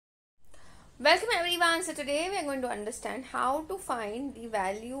Welcome everyone. So today we are going to understand how to find the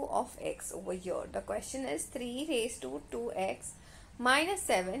value of x over here. The question is 3 raised to 2x minus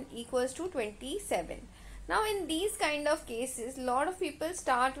 7 equals to 27. Now in these kind of cases, lot of people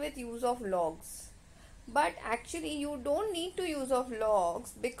start with use of logs. But actually you don't need to use of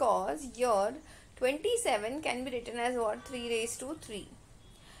logs because here 27 can be written as what? 3 raised to 3.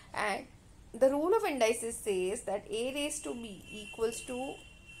 And the rule of indices says that a raised to b equals to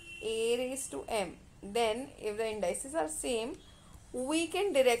a raised to m. Then if the indices are same, we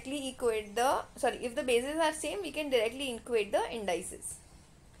can directly equate the, if the bases are same, we can directly equate the indices.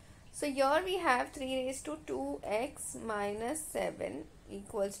 So here we have 3 raised to 2x minus 7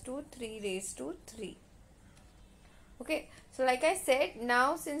 equals to 3 raised to 3. Okay, so like I said,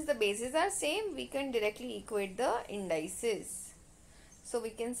 now since the bases are same, we can directly equate the indices. So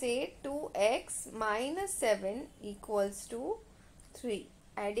we can say 2x minus 7 equals to 3.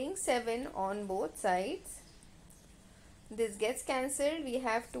 Adding 7 on both sides, this gets cancelled. We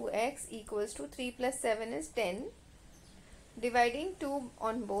have 2x equals to 3 plus 7 is 10. Dividing 2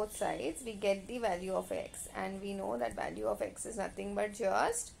 on both sides, we get the value of x, and we know that value of x is nothing but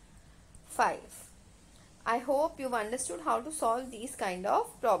just 5. I hope you've understood how to solve these kind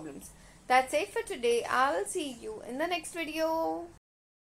of problems. That's it for today. I'll see you in the next video.